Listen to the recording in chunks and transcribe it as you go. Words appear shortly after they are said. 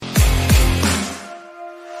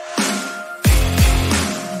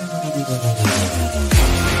All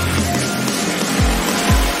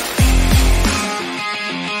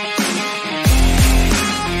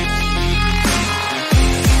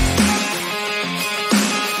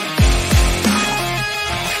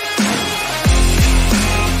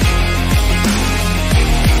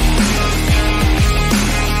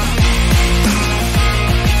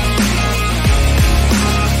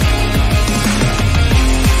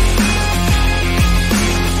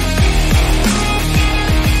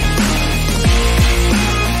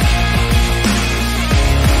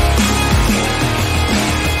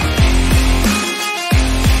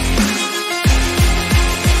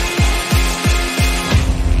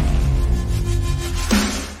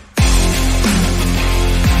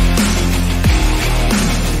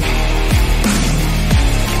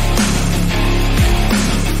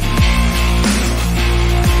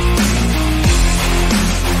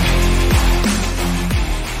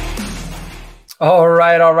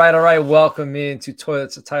right. Welcome into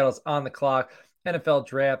Toilets and Titles on the Clock, NFL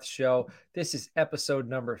Draft Show. This is episode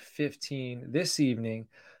number 15. This evening,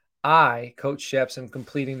 I, Coach Sheps, am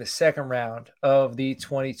completing the second round of the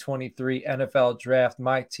 2023 NFL Draft.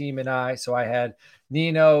 My team and I, so I had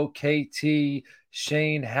Nino, KT,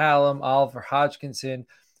 Shane Hallam, Oliver Hodgkinson.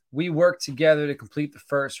 We worked together to complete the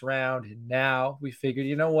first round, and now we figured,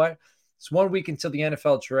 you know what? It's 1 week until the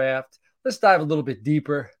NFL Draft. Let's dive a little bit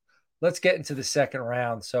deeper. Let's get into the second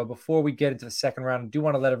round. So before we get into the second round, I do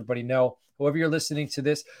want to let everybody know, whoever you're listening to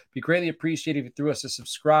this, be greatly appreciated if you threw us a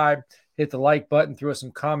subscribe, hit the like button, threw us some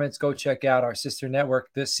comments. Go check out our sister network,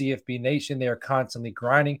 the CFB Nation. They are constantly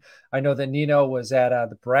grinding. I know that Nino was at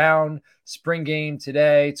the Brown spring game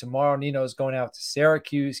today. Tomorrow, Nino's going out to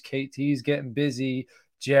Syracuse. KT's getting busy.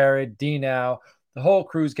 Jared, D-Now, the whole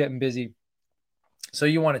crew's getting busy. So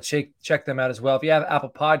you want to check them out as well. If you have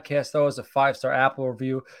Apple Podcasts, though, as a 5-star Apple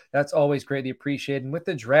review, that's always greatly appreciated. And with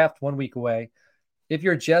the draft 1 week away, if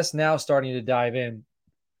you're just now starting to dive in,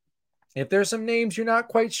 if there's some names you're not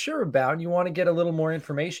quite sure about and you want to get a little more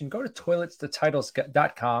information, go to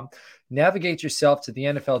toiletstotitles.com, navigate yourself to the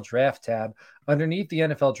NFL Draft tab. Underneath the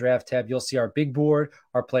NFL Draft tab, you'll see our big board,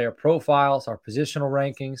 our player profiles, our positional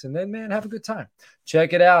rankings, and then, man, have a good time.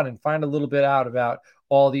 Check it out and find a little bit out about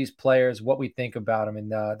all these players, what we think about them,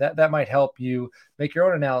 and that might help you make your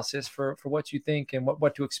own analysis for what you think and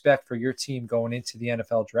what to expect for your team going into the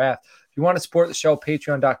NFL Draft. If you want to support the show,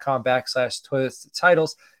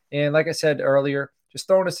 patreon.com/toiletstotitles. And like I said earlier, just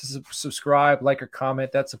throwing us a subscribe, like, or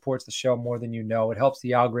comment. That supports the show more than you know. It helps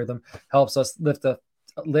the algorithm, helps us lift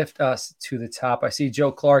us to the top. I see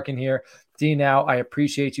Joe Clark in here. D-Now, I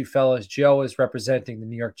appreciate you fellas. Joe is representing the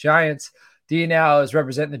New York Giants. D-Now is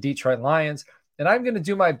representing the Detroit Lions. And I'm going to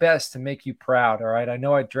do my best to make you proud, all right? I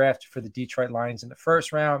know I drafted for the Detroit Lions in the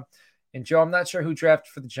first round. And, Joe, I'm not sure who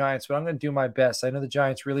drafted for the Giants, but I'm going to do my best. I know the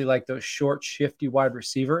Giants really like those short, shifty wide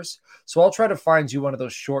receivers. So I'll try to find you one of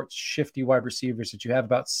those short, shifty wide receivers that you have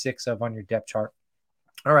about 6 of on your depth chart.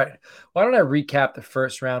 All right. Why don't I recap the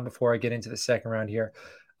first round before I get into the second round here?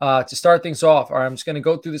 To start things off, all right, I'm just going to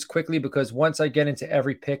go through this quickly because once I get into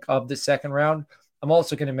every pick of the second round, I'm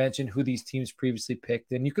also going to mention who these teams previously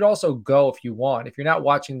picked. And you could also go, if you want, if you're not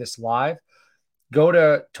watching this live, go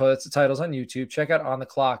to Toilets and Titles on YouTube, check out On the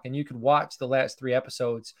Clock, and you could watch the last 3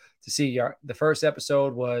 episodes to see. The first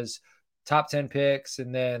episode was top 10 picks,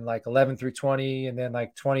 and then like 11 through 20, and then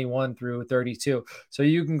like 21 through 32. So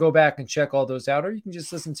you can go back and check all those out, or you can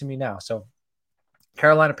just listen to me now. So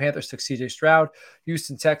Carolina Panthers took C.J. Stroud.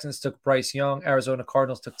 Houston Texans took Bryce Young. Arizona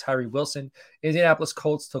Cardinals took Tyree Wilson. Indianapolis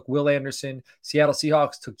Colts took Will Anderson. Seattle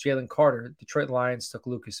Seahawks took Jalen Carter. Detroit Lions took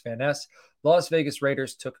Lucas Van Ness. Las Vegas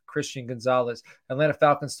Raiders took Christian Gonzalez. Atlanta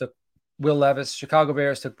Falcons took Will Levis. Chicago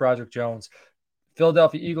Bears took Broderick Jones.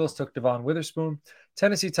 Philadelphia Eagles took Devon Witherspoon.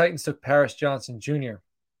 Tennessee Titans took Paris Johnson Jr.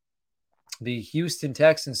 The Houston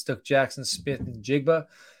Texans took Jackson Smith and Jigba.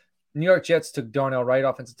 New York Jets took Darnell Wright,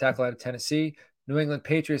 offensive tackle out of Tennessee. New England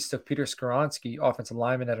Patriots took Peter Skoronski, offensive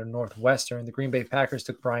lineman out of Northwestern. The Green Bay Packers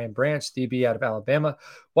took Brian Branch, DB out of Alabama.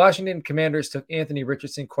 Washington Commanders took Anthony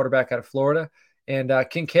Richardson, quarterback out of Florida. And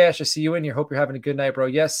King Cash, I see you in here. Hope you're having a good night, bro.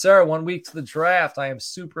 Yes, sir. 1 week to the draft. I am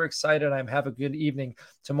super excited. I'm have a good evening.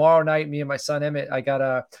 Tomorrow night, me and my son Emmett,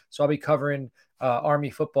 so I'll be covering Army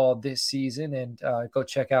football this season, and go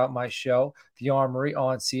check out my show, The Armory,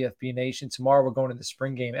 on CFB Nation. Tomorrow we're going to the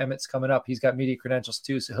spring game. Emmett's coming up. He's got media credentials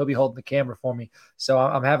too, so he'll be holding the camera for me. So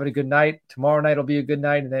I'm having a good night. Tomorrow night will be a good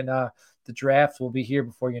night, and then the draft will be here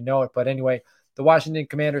before you know it. But anyway, the Washington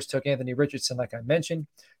Commanders took Anthony Richardson, like I mentioned.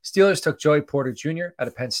 Steelers took Joey Porter Jr. out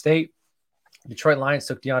of Penn State. Detroit Lions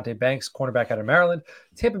took Deontay Banks, cornerback out of Maryland.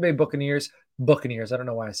 Tampa Bay Buccaneers Buccaneers. I don't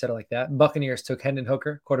know why I said it like that. Buccaneers took Hendon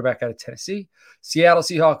Hooker, quarterback out of Tennessee. Seattle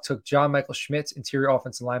Seahawks took John Michael Schmitz, interior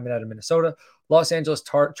offensive lineman out of Minnesota. Los Angeles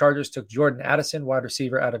Chargers took Jordan Addison, wide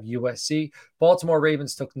receiver out of USC. Baltimore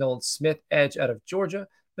Ravens took Nolan Smith, edge out of Georgia.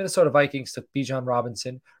 Minnesota Vikings took Bijan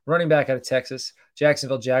Robinson, running back out of Texas.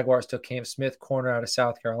 Jacksonville Jaguars took Cam Smith, corner out of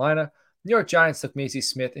South Carolina. New York Giants took Macy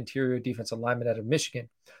Smith, interior defensive lineman out of Michigan.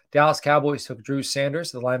 Dallas Cowboys took Drew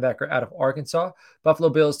Sanders, the linebacker out of Arkansas. Buffalo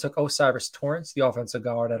Bills took Osiris Torrance, the offensive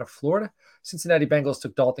guard out of Florida. Cincinnati Bengals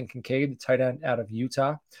took Dalton Kincaid, the tight end out of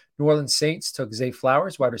Utah. New Orleans Saints took Zay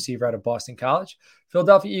Flowers, wide receiver out of Boston College.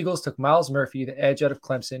 Philadelphia Eagles took Miles Murphy, the edge out of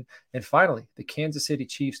Clemson. And finally, the Kansas City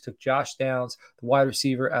Chiefs took Josh Downs, the wide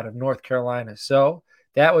receiver out of North Carolina. So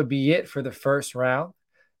that would be it for the first round.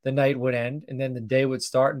 The night would end, and then the day would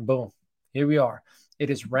start, and boom, here we are. It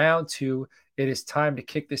is round 2. It is time to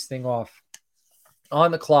kick this thing off. On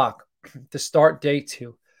the clock to start day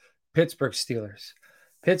 2, Pittsburgh Steelers.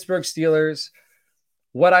 Pittsburgh Steelers,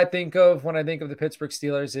 what I think of when I think of the Pittsburgh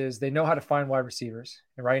Steelers is they know how to find wide receivers.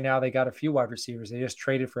 And right now they got a few wide receivers. They just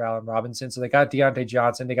traded for Allen Robinson. So they got Deontay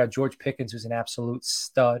Johnson. They got George Pickens, who's an absolute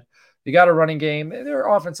stud. They got a running game. Their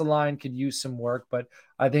offensive line could use some work, but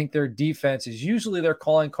I think their defense is usually their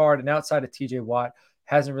calling card. And outside of TJ Watt,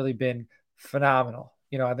 hasn't really been phenomenal.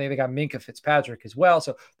 I think they got Minkah Fitzpatrick as well.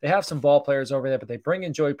 So they have some ball players over there, but they bring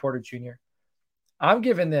in Joey Porter Jr. I'm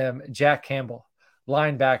giving them Jack Campbell,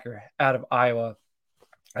 linebacker out of Iowa.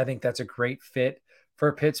 I think that's a great fit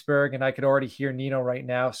for Pittsburgh. And I could already hear Nino right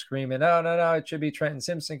now screaming, oh, no, it should be Trenton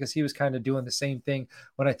Simpson, because he was kind of doing the same thing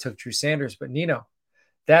when I took Drew Sanders. But Nino,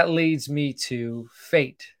 that leads me to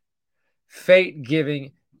fate. Fate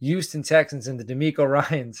giving Houston Texans and the DeMeco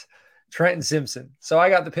Ryans Trenton Simpson. So I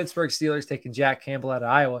got the Pittsburgh Steelers taking Jack Campbell out of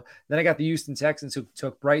Iowa. Then I got the Houston Texans who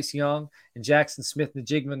took Bryce Young and Jackson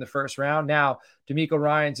Smith-Njigba in the first round. Now DeMeco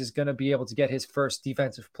Ryans is going to be able to get his first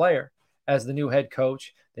defensive player as the new head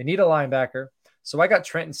coach. They need a linebacker. So I got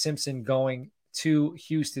Trenton Simpson going to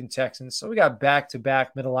Houston Texans. So we got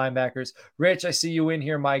back-to-back middle linebackers. Rich, I see you in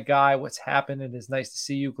here, my guy. What's happening? It is nice to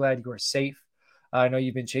see you. Glad you are safe. I know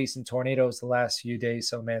you've been chasing tornadoes the last few days,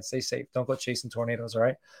 so, man, stay safe. Don't go chasing tornadoes, all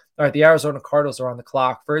right? All right, the Arizona Cardinals are on the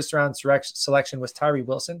clock. First-round selection was Tyree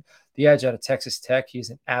Wilson, the edge out of Texas Tech. He's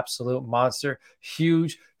an absolute monster,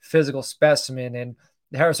 huge physical specimen. And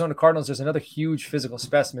the Arizona Cardinals, there's another huge physical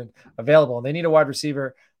specimen available. They need a wide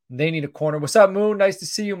receiver. They need a corner. What's up, Moon? Nice to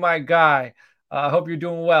see you, my guy. I hope you're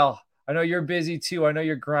doing well. I know you're busy, too. I know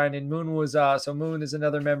you're grinding. Moon is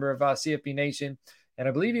another member of CFB Nation. And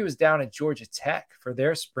I believe he was down at Georgia Tech for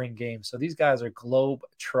their spring game. So these guys are globe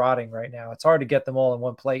trotting right now. It's hard to get them all in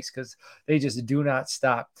one place because they just do not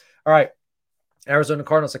stop. All right. Arizona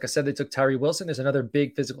Cardinals, like I said, they took Tyree Wilson. There's another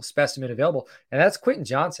big physical specimen available, and that's Quentin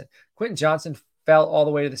Johnson. Quentin Johnson fell all the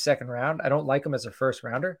way to the second round. I don't like him as a first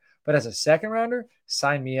rounder, but as a second rounder,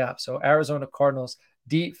 sign me up. So Arizona Cardinals,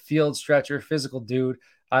 deep field stretcher, physical dude.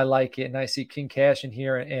 I like it. And I see King Cash in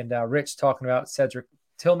here and Rich talking about Cedric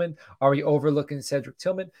Tillman. Are we overlooking Cedric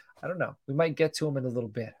Tillman? I don't know. We might get to him in a little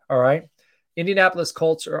bit. All right. Indianapolis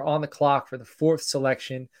Colts are on the clock for the 4th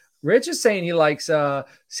selection. Rich is saying he likes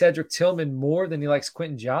Cedric Tillman more than he likes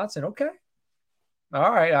Quentin Johnson. Okay.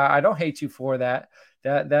 All right. I don't hate you for that.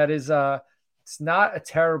 That is it's not a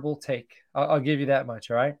terrible take. I'll give you that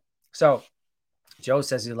much. All right. So Joe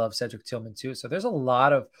says he loves Cedric Tillman too. So there's a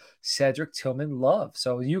lot of Cedric Tillman love.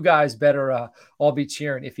 So you guys better all be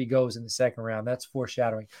cheering if he goes in the second round. That's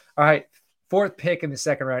foreshadowing. All right. 4th pick in the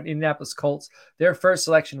second round, Indianapolis Colts. Their first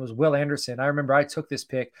selection was Will Anderson. I remember I took this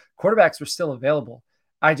pick. Quarterbacks were still available.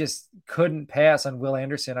 I just couldn't pass on Will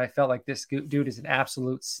Anderson. I felt like this dude is an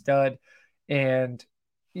absolute stud. And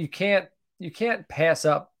you can't pass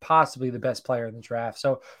up possibly the best player in the draft.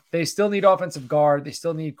 So they still need offensive guard. They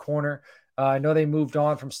still need corner. I know they moved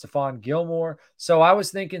on from Stephon Gilmore. So I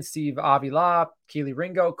was thinking Steve Avila, Keely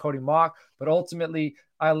Ringo, Cody Mock, but ultimately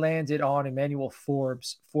I landed on Emmanuel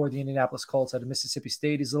Forbes for the Indianapolis Colts out of Mississippi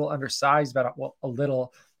State. He's a little undersized, a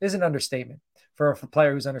little is an understatement for a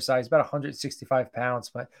player who's undersized, about 165 pounds.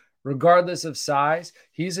 But regardless of size,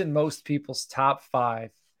 he's in most people's top 5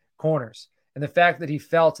 corners. And the fact that he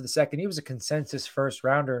fell to the second, he was a consensus first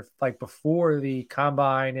rounder, like before the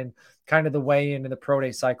combine and kind of the weigh-in and the pro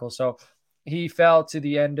day cycle. So he fell to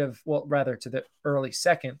the end of, to the early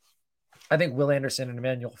second. I think Will Anderson and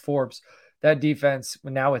Emmanuel Forbes, that defense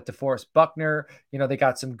now with DeForest Buckner, they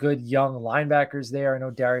got some good young linebackers there. I know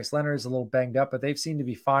Darius Leonard is a little banged up, but they've seemed to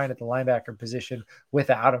be fine at the linebacker position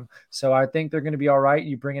without him. So I think they're going to be all right.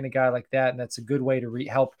 You bring in a guy like that, and that's a good way to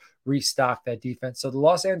help restock that defense. So the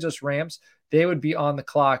Los Angeles Rams, they would be on the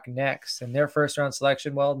clock next. And their first round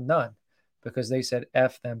selection, none. because they said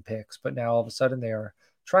F them picks. But now all of a sudden they are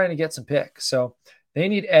trying to get some picks. So they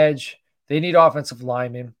need edge. They need offensive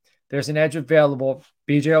linemen. There's an edge available.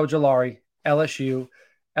 BJ Ojolari, LSU.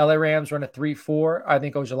 LA Rams run a 3-4. I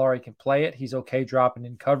think Ojolari can play it. He's okay dropping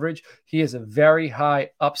in coverage. He is a very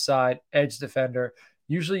high upside edge defender.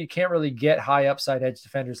 Usually you can't really get high upside edge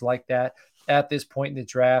defenders like that at this point in the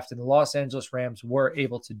draft, and the Los Angeles Rams were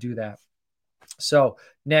able to do that. So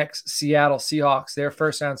next, Seattle Seahawks, their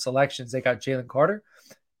first round selections, they got Jalen Carter.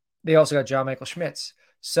 They also got John Michael Schmitz.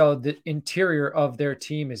 So the interior of their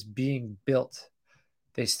team is being built.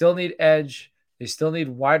 They still need edge. They still need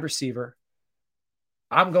wide receiver.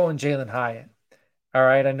 I'm going Jalen Hyatt. All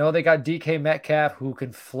right. I know they got DK Metcalf who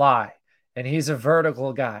can fly, and he's a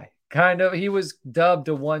vertical guy. He was dubbed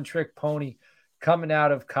a one-trick pony coming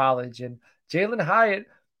out of college. And Jalen Hyatt,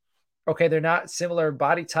 okay, they're not similar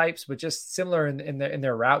body types, but just similar in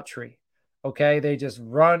their route tree. Okay, they just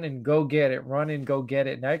run and go get it, run and go get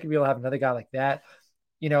it. Now you could be able to have another guy like that.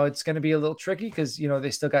 It's going to be a little tricky because,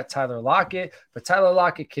 they still got Tyler Lockett, but Tyler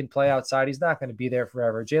Lockett can play outside. He's not going to be there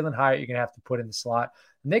forever. Jalen Hyatt, you're going to have to put in the slot.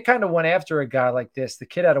 And they kind of went after a guy like this, the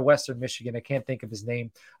kid out of Western Michigan. I can't think of his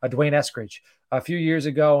name, Dwayne Eskridge, a few years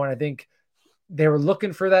ago. And I think they were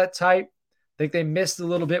looking for that type. I think they missed a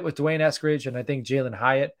little bit with Dwayne Eskridge. And I think Jalen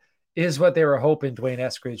Hyatt is what they were hoping Dwayne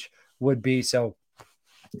Eskridge would be. So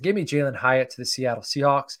give me Jalen Hyatt to the Seattle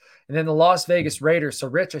Seahawks. And then the Las Vegas Raiders. So,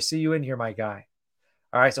 Rich, I see you in here, my guy.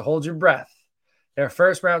 All right, so hold your breath. Their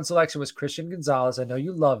first round selection was Christian Gonzalez. I know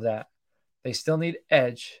you love that. They still need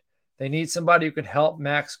edge. They need somebody who can help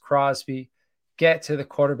Max Crosby get to the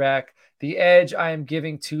quarterback. The edge I am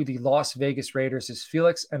giving to the Las Vegas Raiders is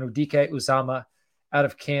Felix Anudike-Uzomah out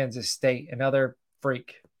of Kansas State, another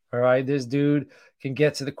freak. All right, this dude can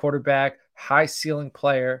get to the quarterback, high ceiling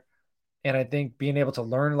player. And I think being able to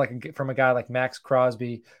learn from a guy like Max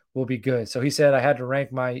Crosby will be good. So he said I had to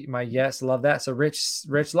rank my yes. Love that. So Rich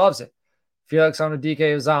loves it. Felix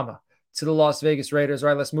Anudike-Uzomah to the Las Vegas Raiders. All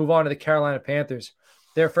right, let's move on to the Carolina Panthers.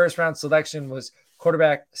 Their first round selection was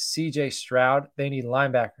quarterback C.J. Stroud. They need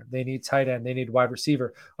linebacker. They need tight end. They need wide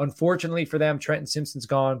receiver. Unfortunately for them, Trenton Simpson's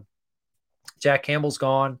gone. Jack Campbell's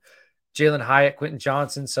gone. Jalen Hyatt, Quentin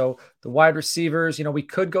Johnson. So the wide receivers, we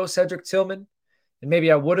could go Cedric Tillman. And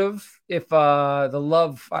maybe I would have if the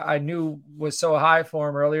love I knew was so high for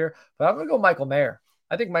him earlier. But I'm going to go Michael Mayer.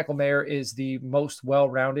 I think Michael Mayer is the most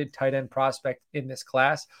well-rounded tight end prospect in this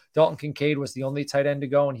class. Dalton Kincaid was the only tight end to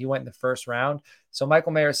go, and he went in the first round. So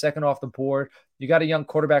Michael Mayer, second off the board. You got a young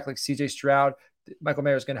quarterback like C.J. Stroud. Michael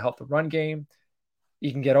Mayer is going to help the run game.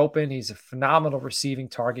 He can get open. He's a phenomenal receiving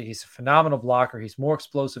target. He's a phenomenal blocker. He's more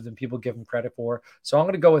explosive than people give him credit for. So I'm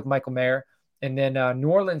going to go with Michael Mayer. And then New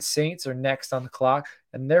Orleans Saints are next on the clock.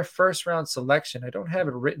 And their first round selection, I don't have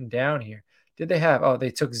it written down here. Did they have? Oh,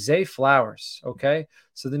 they took Zay Flowers. Okay.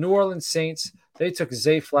 So the New Orleans Saints, they took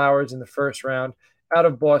Zay Flowers in the first round out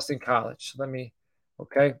of Boston College.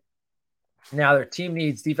 Okay. Now their team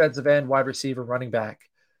needs defensive end, wide receiver, running back.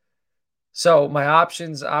 So my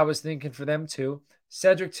options, I was thinking for them too.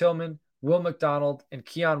 Cedric Tillman, Will McDonald, and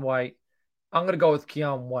Keon White. I'm going to go with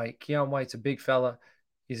Keon White. Keon White's a big fella.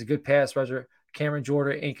 He's a good pass rusher. Cameron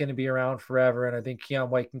Jordan ain't going to be around forever, and I think Keon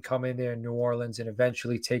White can come in there in New Orleans and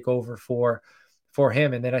eventually take over for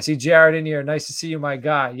him. And then I see Jared in here. Nice to see you, my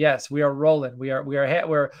guy. Yes, we are rolling.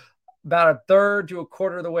 We're about a third to a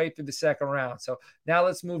quarter of the way through the second round. So now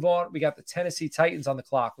let's move on. We got the Tennessee Titans on the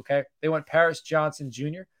clock. Okay, they went Paris Johnson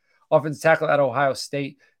Jr., offensive tackle at Ohio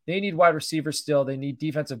State. They need wide receivers still. They need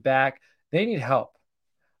defensive back. They need help.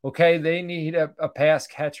 Okay, they need a pass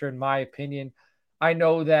catcher, in my opinion. I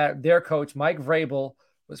know that their coach, Mike Vrabel,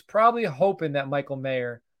 was probably hoping that Michael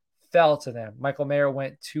Mayer fell to them. Michael Mayer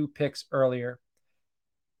went 2 picks earlier.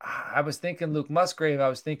 I was thinking Luke Musgrave. I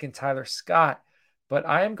was thinking Tyler Scott. But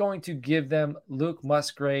I am going to give them Luke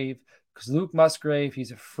Musgrave because Luke Musgrave,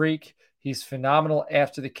 he's a freak. He's phenomenal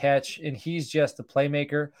after the catch, and he's just a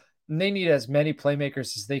playmaker. And they need as many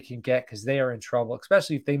playmakers as they can get because they are in trouble,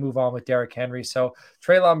 especially if they move on with Derrick Henry. So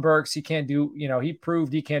Treylon Burks, he can't do, he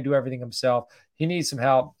proved he can't do everything himself. He needs some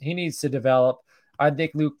help. He needs to develop. I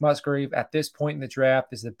think Luke Musgrave at this point in the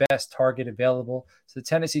draft is the best target available. So the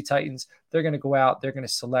Tennessee Titans, they're going to go out. They're going to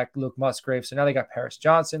select Luke Musgrave. So now they got Paris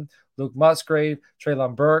Johnson, Luke Musgrave,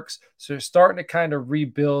 Treylon Burks. So they're starting to kind of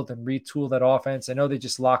rebuild and retool that offense. I know they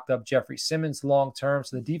just locked up Jeffrey Simmons long-term,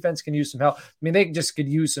 so the defense can use some help. I mean, they just could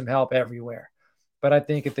use some help everywhere. But I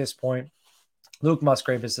think at this point, Luke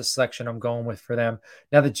Musgrave is the selection I'm going with for them.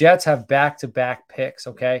 Now, the Jets have back-to-back picks,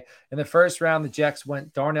 okay? In the first round, the Jets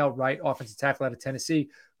went Darnell Wright, offensive tackle out of Tennessee,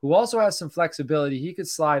 who also has some flexibility. He could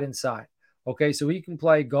slide inside, okay? So he can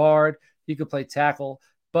play guard. He could play tackle.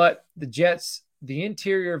 But the Jets, the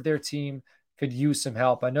interior of their team could use some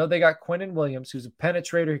help. I know they got Quinnen Williams, who's a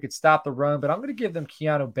penetrator who could stop the run, but I'm going to give them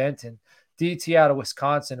Keanu Benton, DT out of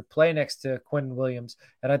Wisconsin, to play next to Quinnen Williams.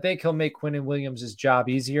 And I think he'll make Quinnen Williams' job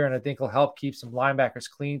easier, and I think he'll help keep some linebackers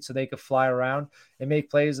clean so they could fly around and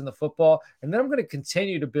make plays in the football. And then I'm going to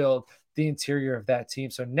continue to build the interior of that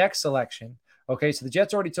team. So next selection, okay, so the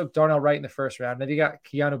Jets already took Darnell Wright in the first round. Then you got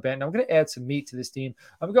Keanu Benton. I'm going to add some meat to this team.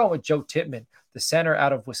 I'm going with Joe Tippmann, the center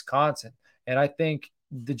out of Wisconsin. And I think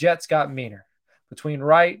the Jets got meaner. Between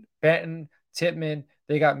Wright, Benton, Tippmann,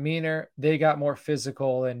 they got meaner, they got more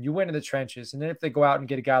physical, and you win in the trenches. And then if they go out and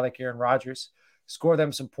get a guy like Aaron Rodgers, score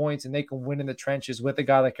them some points, and they can win in the trenches with a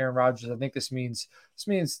guy like Aaron Rodgers, I think this means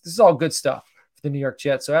this is all good stuff for the New York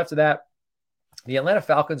Jets. So after that, the Atlanta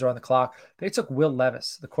Falcons are on the clock. They took Will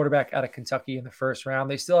Levis, the quarterback out of Kentucky, in the first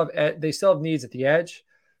round. They still have needs at the edge,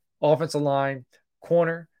 offensive line,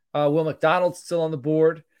 corner. Will McDonald's still on the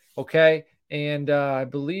board. Okay. And I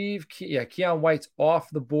believe, Keon White's off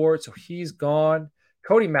the board, so he's gone.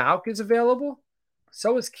 Cody Mauch is available.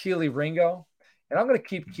 So is Keely Ringo. And I'm going to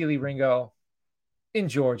keep Keely Ringo in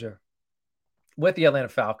Georgia with the Atlanta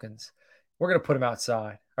Falcons. We're going to put him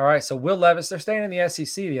outside. All right, so Will Levis, they're staying in the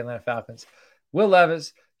SEC, the Atlanta Falcons. Will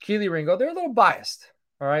Levis, Keely Ringo, they're a little biased.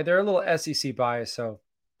 All right, they're a little SEC biased, so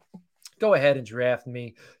go ahead and draft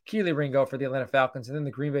me Keely Ringo for the Atlanta Falcons. And then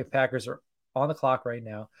the Green Bay Packers are on the clock right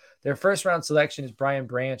now. Their first round selection is Brian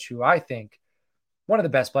Branch, who I think one of the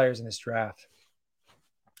best players in this draft.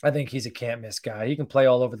 I think he's a can't miss guy. He can play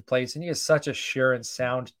all over the place, and he is such a sure and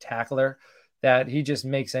sound tackler that he just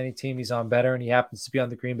makes any team he's on better. And he happens to be on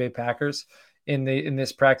the Green Bay Packers in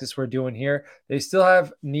this practice we're doing here. They still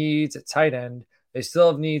have needs at tight end. They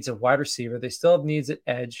still have needs at wide receiver. They still have needs at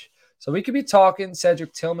edge. So we could be talking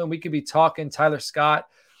Cedric Tillman. We could be talking Tyler Scott.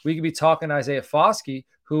 We could be talking Isaiah Foskey,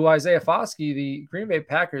 the Green Bay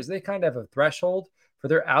Packers, they kind of have a threshold for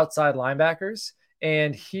their outside linebackers,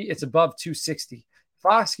 and it's above 260.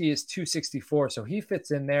 Foskey is 264, so he fits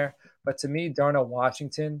in there. But to me, Darnell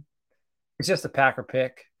Washington, it's just a Packer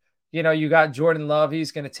pick. You got Jordan Love.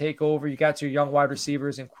 He's going to take over. You got your young wide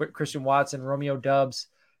receivers and Christian Watson, Romeo Doubs.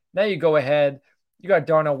 Now you go ahead. You got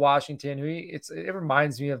Darnell Washington. It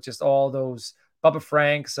reminds me of just all those Bubba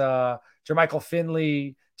Franks, Jermichael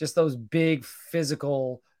Finley, just those big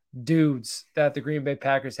physical dudes that the Green Bay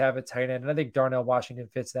Packers have at tight end. And I think Darnell Washington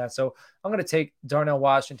fits that. So I'm going to take Darnell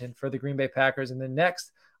Washington for the Green Bay Packers. And then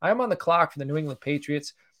next, I'm on the clock for the New England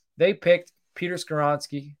Patriots. They picked Peter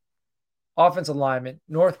Skoronski, offensive lineman,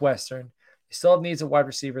 Northwestern. They still have needs at wide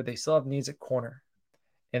receiver. They still have needs at corner.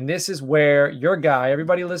 And this is where your guy,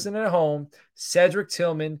 everybody listening at home, Cedric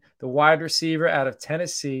Tillman, the wide receiver out of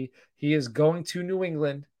Tennessee, he is going to New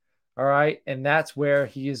England. All right. And that's where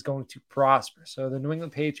he is going to prosper. So the New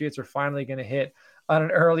England Patriots are finally going to hit on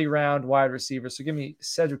an early round wide receiver. So give me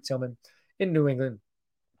Cedric Tillman in New England.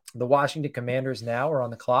 The Washington Commanders now are on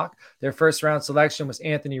the clock. Their first round selection was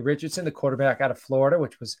Anthony Richardson, the quarterback out of Florida,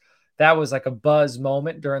 that was like a buzz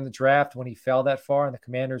moment during the draft when he fell that far, and the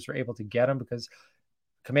Commanders were able to get him because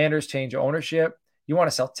Commanders change ownership. You want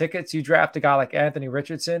to sell tickets, you draft a guy like Anthony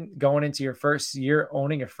Richardson going into your first year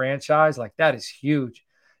owning a franchise, like that is huge.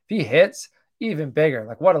 If he hits, even bigger.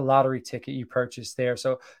 Like what a lottery ticket you purchased there.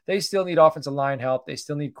 So they still need offensive line help. They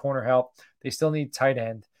still need corner help. They still need tight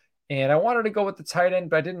end. And I wanted to go with the tight end,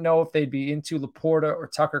 but I didn't know if they'd be into Laporta or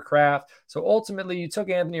Tucker Kraft. So ultimately, you took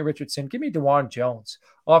Anthony Richardson. Give me DeJuan Jones,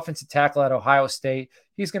 offensive tackle at Ohio State.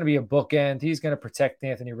 He's going to be a bookend. He's going to protect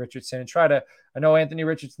Anthony Richardson and I know Anthony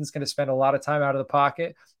Richardson's going to spend a lot of time out of the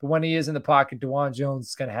pocket, but when he is in the pocket, DeJuan Jones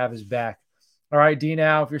is going to have his back. All right, D,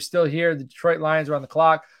 now, if you're still here, the Detroit Lions are on the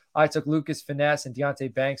clock. I took Lucas Finesse and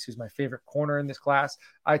Deontay Banks, who's my favorite corner in this class.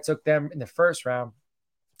 I took them in the first round.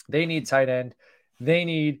 They need tight end. They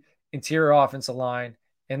need interior offensive line.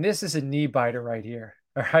 And this is a knee biter right here.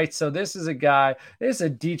 All right. So this is a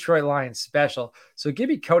Detroit Lions special. So give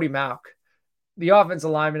me Cody Mauch, the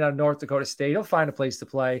offensive lineman out of North Dakota State. He'll find a place to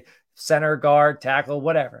play, center, guard, tackle,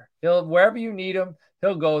 whatever. Wherever you need him,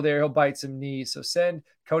 he'll go there. He'll bite some knees. So send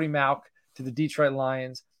Cody Mauch to the Detroit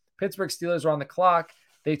Lions. Pittsburgh Steelers are on the clock.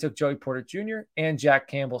 They took Joey Porter Jr. and Jack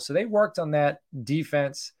Campbell. So they worked on that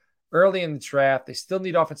defense early in the draft. They still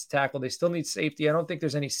need offensive tackle. They still need safety. I don't think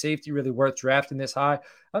there's any safety really worth drafting this high.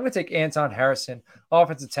 I'm going to take Anton Harrison,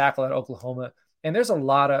 offensive tackle at Oklahoma. And there's a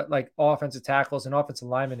lot of like offensive tackles and offensive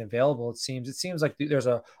linemen available, it seems. It seems like there's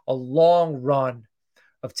a long run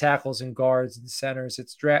of tackles and guards and centers.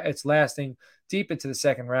 It's lasting deep into the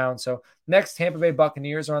second round. So next, Tampa Bay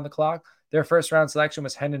Buccaneers are on the clock. Their first round selection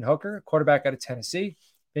was Hendon Hooker, quarterback out of Tennessee.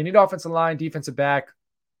 They need offensive line, defensive back,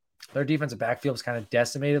 Their defensive backfield was kind of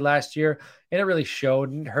decimated last year, and it really showed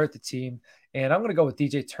and hurt the team. And I'm going to go with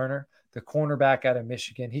DJ Turner, the cornerback out of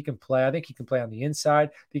Michigan. He can play. I think he can play on the inside.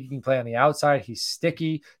 I think he can play on the outside. He's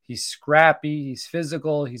sticky. He's scrappy. He's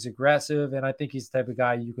physical. He's aggressive. And I think he's the type of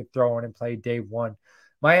guy you could throw in and play day one.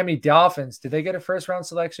 Miami Dolphins, did they get a first-round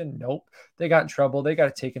selection? Nope. They got in trouble. They got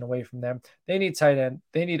it taken away from them. They need tight end.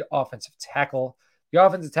 They need offensive tackle. The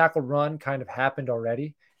offensive tackle run kind of happened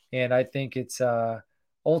already. And I think it's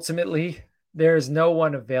ultimately there's no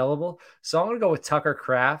one available. So I'm going to go with Tucker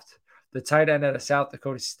Kraft, the tight end out of South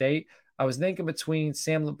Dakota State. I was thinking between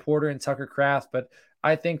Sam Laporta and Tucker Kraft, but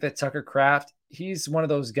I think that Tucker Kraft, he's one of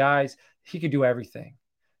those guys, he could do everything.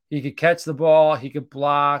 He could catch the ball, he could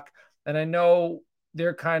block. And I know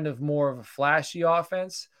they're kind of more of a flashy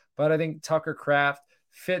offense, but I think Tucker Kraft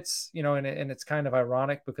fits, and it's kind of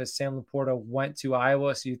ironic because Sam Laporta went to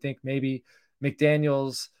Iowa. So you think maybe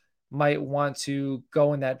McDaniels might want to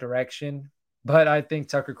go in that direction, but I think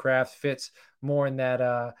Tucker Kraft fits more in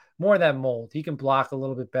that mold. He can block a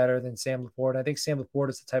little bit better than Sam Laporta. I think Sam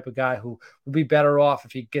Laporta is the type of guy who will be better off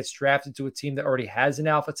if he gets drafted to a team that already has an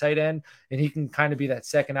alpha tight end, and he can kind of be that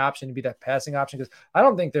second option and be that passing option. Because I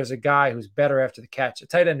don't think there's a guy who's better after the catch, a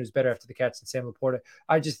tight end who's better after the catch than Sam Laporta.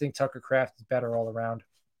 I just think Tucker Kraft is better all around.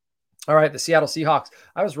 All right, the Seattle Seahawks.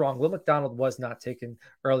 I was wrong. Will McDonald was not taken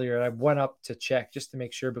earlier. I went up to check just to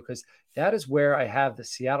make sure because that is where I have the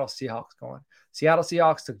Seattle Seahawks going. Seattle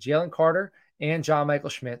Seahawks took Jalen Carter and John Michael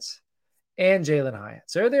Schmitz and Jalen Hyatt.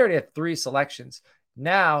 So they already had 3 selections.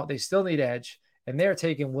 Now they still need edge, and they're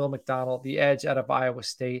taking Will McDonald, the edge out of Iowa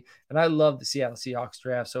State. And I love the Seattle Seahawks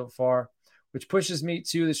draft so far, which pushes me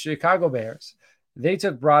to the Chicago Bears. They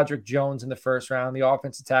took Broderick Jones in the first round, the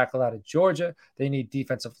offensive tackle out of Georgia. They need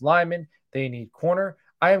defensive linemen. They need corner.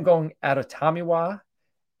 I am going out of Tamiwa,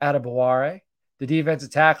 out of Baware, the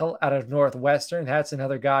defensive tackle out of Northwestern. That's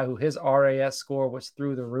another guy who his RAS score was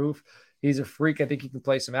through the roof. He's a freak. I think he can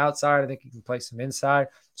play some outside. I think he can play some inside.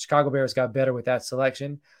 Chicago Bears got better with that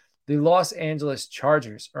selection. The Los Angeles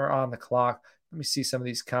Chargers are on the clock. Let me see some of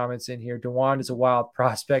these comments in here. Dewan is a wild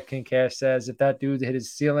prospect. King Cash says, if that dude hit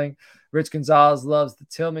his ceiling. Rich Gonzalez loves the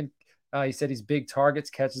Tillman. He said he's big targets,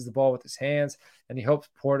 catches the ball with his hands, and he hopes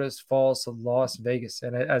Portis falls to Las Vegas,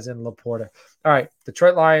 and as in Laporta. All right,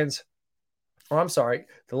 Detroit Lions. The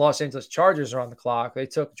Los Angeles Chargers are on the clock. They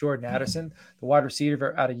took Jordan Addison, the wide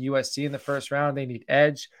receiver out of USC in the first round. They need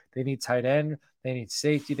edge. They need tight end. They need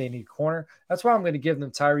safety. They need corner. That's why I'm going to give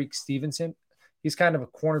them Tyreek Stevenson. He's kind of a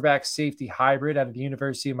cornerback safety hybrid out of the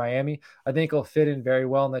University of Miami. I think he'll fit in very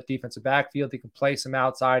well in that defensive backfield. He can play some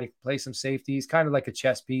outside. He can play some safety. He's kind of like a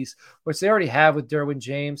chess piece, which they already have with Derwin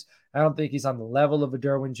James. I don't think he's on the level of a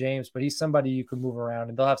Derwin James, but he's somebody you can move around,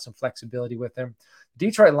 and they'll have some flexibility with him.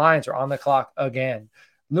 Detroit Lions are on the clock again.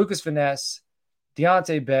 Lucas Van Ness,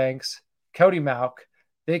 Deontay Banks, Cody Mauch.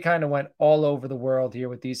 They kind of went all over the world here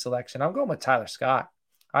with these selections. I'm going with Tyler Scott.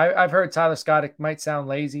 I've heard Tyler Scott. It might sound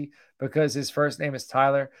lazy because his first name is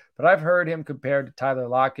Tyler, but I've heard him compared to Tyler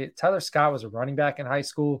Lockett. Tyler Scott was a running back in high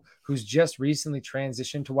school who's just recently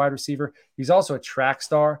transitioned to wide receiver. He's also a track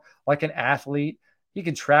star, like an athlete. He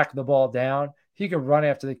can track the ball down. He can run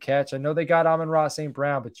after the catch. I know they got Amon-Ra St.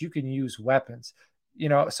 Brown, but you can use weapons.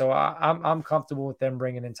 So I'm comfortable with them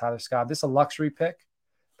bringing in Tyler Scott. This is a luxury pick,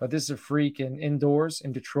 but this is a freak indoors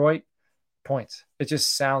in Detroit. Points. It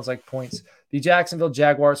just sounds like points. The Jacksonville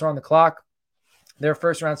Jaguars are on the clock. Their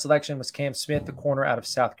first round selection was Cam Smith, the corner out of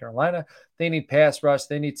South Carolina. They need pass rush.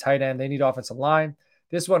 They need tight end. They need offensive line.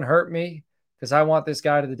 This one hurt me because I want this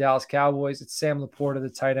guy to the Dallas Cowboys. It's Sam Laporta, the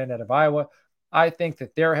tight end out of Iowa. I think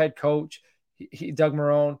that their head coach, Doug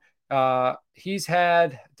Marrone, he's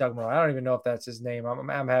had Doug Marrone. I don't even know if that's his name.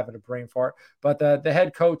 I'm having a brain fart. But the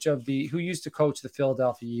head coach who used to coach the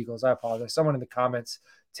Philadelphia Eagles. I apologize. Someone in the comments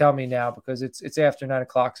tell me now because it's after 9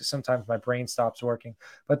 o'clock, so sometimes my brain stops working.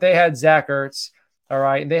 But they had Zach Ertz, all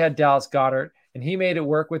right, and they had Dallas Goedert, and he made it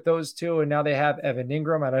work with those two. And now they have Evan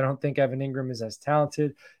Ingram, and I don't think Evan Ingram is as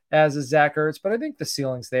talented as a Zach Ertz, but I think the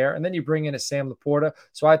ceiling's there. And then you bring in a Sam Laporta.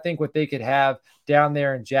 So I think what they could have down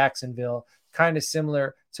there in Jacksonville, kind of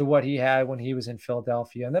similar to what he had when he was in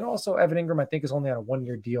Philadelphia. And then also Evan Ingram, I think, is only on a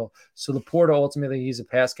 1-year deal. So Laporta, ultimately, he's a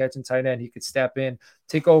pass catching tight end. He could step in,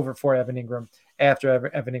 take over for Evan Ingram after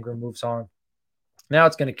Evan Ingram moves on. Now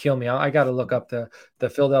it's going to kill me. I got to look up the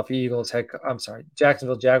Philadelphia Eagles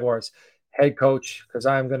Jacksonville Jaguars head coach, because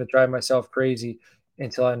I'm going to drive myself crazy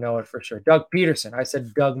until I know it for sure. Doug Peterson. I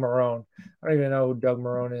said Doug Marrone. I don't even know who Doug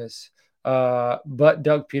Marrone is. But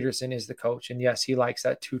Doug Peterson is the coach. And yes, he likes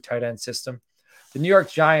that 2 tight end system. The New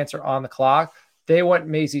York Giants are on the clock. They went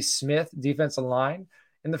Maisie Smith, defensive line.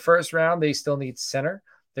 In the first round, they still need center.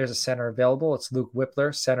 there's a center available. It's Luke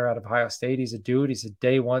Whippler, center out of Ohio State. He's a dude. He's a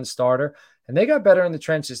day one starter. And they got better in the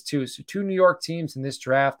trenches too. So 2 New York teams in this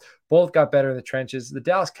draft both got better in the trenches. The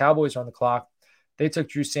Dallas Cowboys are on the clock. They took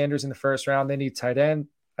Drew Sanders in the first round. They need tight end.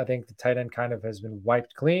 I think the tight end kind of has been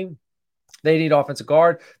wiped clean. They need offensive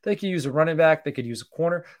guard. They could use a running back. They could use a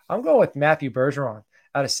corner. I'm going with Matthew Bergeron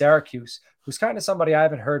out of Syracuse, who's kind of somebody I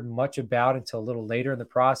haven't heard much about until a little later in the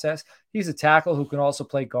process. He's a tackle who can also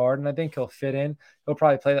play guard, and I think he'll fit in. He'll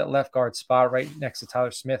probably play that left guard spot right next to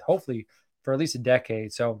Tyler Smith, hopefully for at least a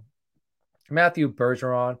decade. So Matthew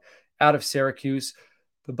Bergeron out of Syracuse.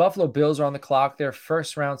 The Buffalo Bills are on the clock. Their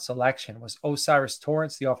first round selection was Osiris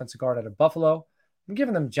Torrance, the offensive guard out of Buffalo. I'm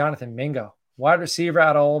giving them Jonathan Mingo, wide receiver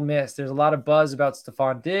out of Ole Miss. There's a lot of buzz about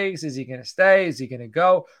Stephon Diggs. Is he going to stay? Is he going to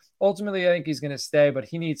go? Ultimately, I think he's going to stay, but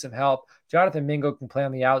he needs some help. Jonathan Mingo can play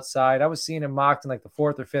on the outside. I was seeing him mocked in like the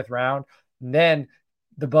 4th or 5th round. And then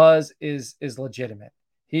the buzz is legitimate.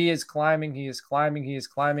 He is climbing. He is climbing. He is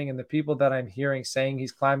climbing. And the people that I'm hearing saying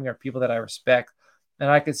he's climbing are people that I respect. And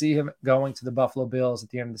I could see him going to the Buffalo Bills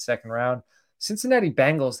at the end of the second round. Cincinnati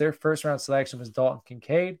Bengals, their first round selection was Dalton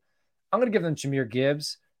Kincaid. I'm going to give them Jahmyr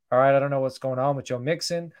Gibbs. All right, I don't know what's going on with Joe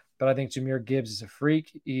Mixon, but I think Jahmyr Gibbs is a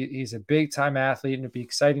freak. He's a big-time athlete, and it'd be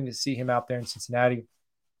exciting to see him out there in Cincinnati.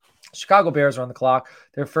 Chicago Bears are on the clock.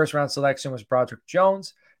 Their first-round selection was Broderick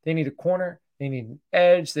Jones. They need a corner. They need an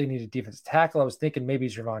edge. They need a defensive tackle. I was thinking maybe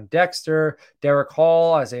Javon Dexter, Derek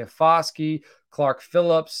Hall, Isaiah Foskey, Clark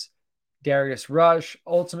Phillips, Darius Rush.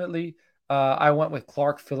 Ultimately, I went with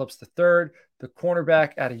Clark Phillips III, the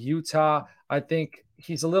cornerback out of Utah. I think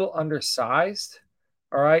he's a little undersized,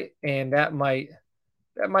 all right, and that might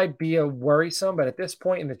be a worrisome, but at this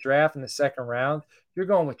point in the draft in the second round, you're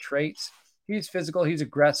going with traits. He's physical. He's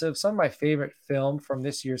aggressive. Some of my favorite film from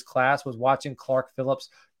this year's class was watching Clark Phillips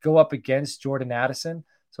go up against Jordan Addison.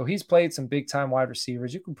 So he's played some big-time wide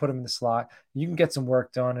receivers. You can put him in the slot. You can get some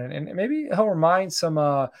work done, and maybe he'll remind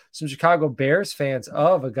some Chicago Bears fans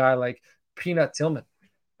of a guy like Peanut Tillman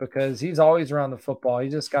because he's always around the football. You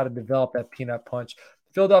just got to develop that peanut punch.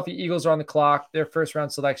 Philadelphia Eagles are on the clock. Their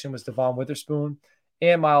first-round selection was Devon Witherspoon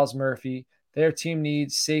and Miles Murphy. Their team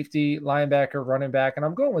needs safety, linebacker, running back, and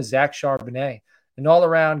I'm going with Zach Charbonnet, an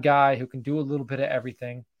all-around guy who can do a little bit of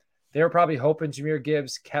everything. They were probably hoping Jahmyr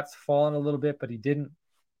Gibbs kept falling a little bit, but he didn't.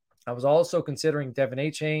 I was also considering Devin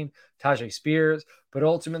Achane, Tajay Spears, but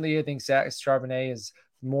ultimately I think Zach Charbonnet is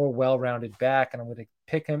more well-rounded back, and I'm going to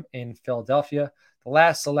pick him in Philadelphia. The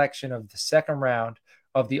last selection of the second round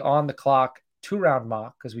of the on-the-clock 2-round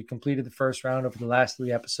mock, because we completed the first round over the last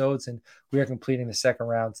 3 episodes, and we are completing the second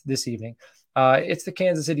round this evening. It's the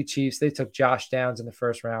Kansas City Chiefs. They took Josh Downs in the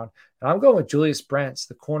first round, and I'm going with Julius Brents,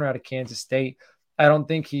 the corner out of Kansas State. I don't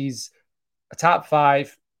think he's a top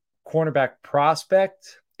 5 cornerback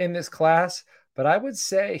prospect in this class, but I would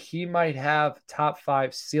say he might have top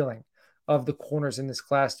 5 ceiling of the corners in this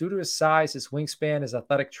class due to his size, his wingspan, his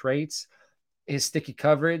athletic traits, his sticky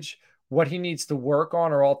coverage. What he needs to work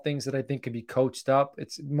on are all things that I think can be coached up.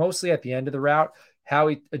 It's mostly at the end of the route, how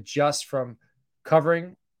he adjusts from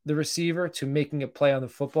covering the receiver to making a play on the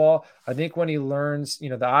football. I think when he learns,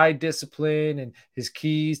 the eye discipline and his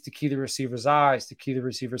keys to key the receiver's eyes, to key the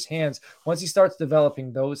receiver's hands, once he starts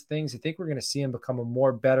developing those things, I think we're going to see him become a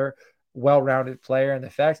more better, well-rounded player. And the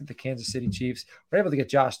fact that the Kansas City Chiefs were able to get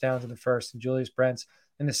Josh Downs in the first and Julius Brents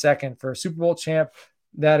in the second for a Super Bowl champ,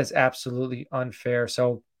 that is absolutely unfair.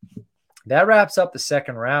 So that wraps up the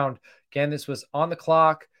second round. Again, this was On the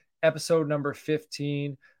Clock, episode number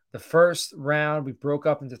 15. The first round, we broke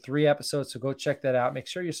up into 3 episodes, so go check that out. Make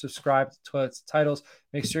sure you subscribe to Toilets Titles.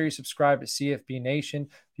 Make sure you subscribe to CFB Nation.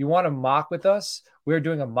 If you want to mock with us, we're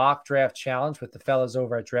doing a mock draft challenge with the fellas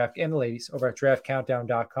over at Draft and the ladies over at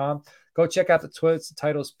draftcountdown.com. Go check out the Toilets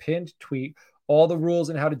Titles pinned tweet. All the rules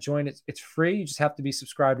and how to join it. It's free. You just have to be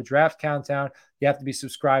subscribed to Draft Countdown. You have to be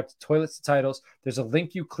subscribed to Toilets to Titles. There's a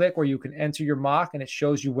link you click where you can enter your mock, and it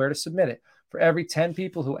shows you where to submit it. For every 10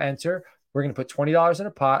 people who enter, we're going to put $20 in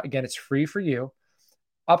a pot. Again, it's free for you,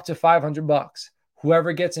 up to $500.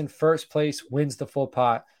 Whoever gets in first place wins the full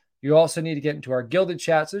pot. You also need to get into our Gilded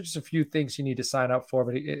chat. So there's just a few things you need to sign up for,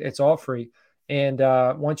 but it's all free. And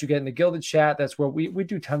once you get in the Gilded chat, that's where we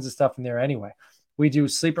do tons of stuff in there anyway. We do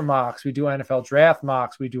sleeper mocks. We do NFL draft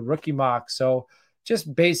mocks. We do rookie mocks. So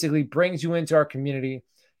just basically brings you into our community,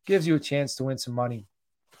 gives you a chance to win some money.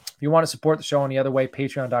 If you want to support the show any other way,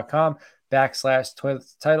 patreon.com/Toilets to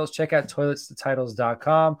Titles. Check out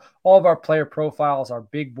toiletstotitles.com. All of our player profiles, our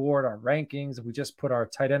big board, our rankings. We just put our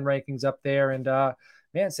tight end rankings up there. And,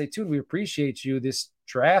 man, stay tuned. We appreciate you. This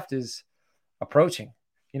draft is approaching.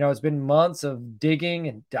 It's been months of digging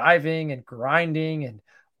and diving and grinding and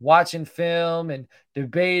watching film and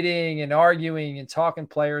debating and arguing and talking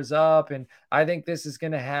players up. And I think this is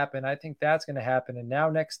going to happen. I think that's going to happen. And now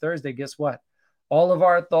next Thursday, guess what? All of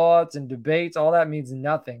our thoughts and debates, all that means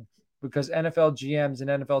nothing, because NFL GMs and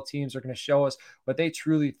NFL teams are going to show us what they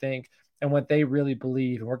truly think and what they really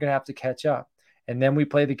believe. And we're going to have to catch up. And then we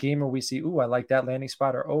play the game where we see, ooh, I like that landing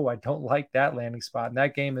spot, or, oh, I don't like that landing spot. And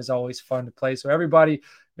that game is always fun to play. So everybody,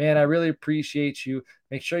 man, I really appreciate you.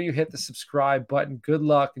 Make sure you hit the subscribe button. Good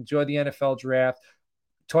luck. Enjoy the NFL draft.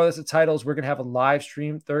 Toilets of Titles, we're going to have a live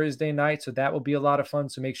stream Thursday night. So that will be a lot of fun.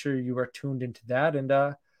 So make sure you are tuned into that. And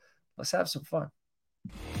let's have some fun.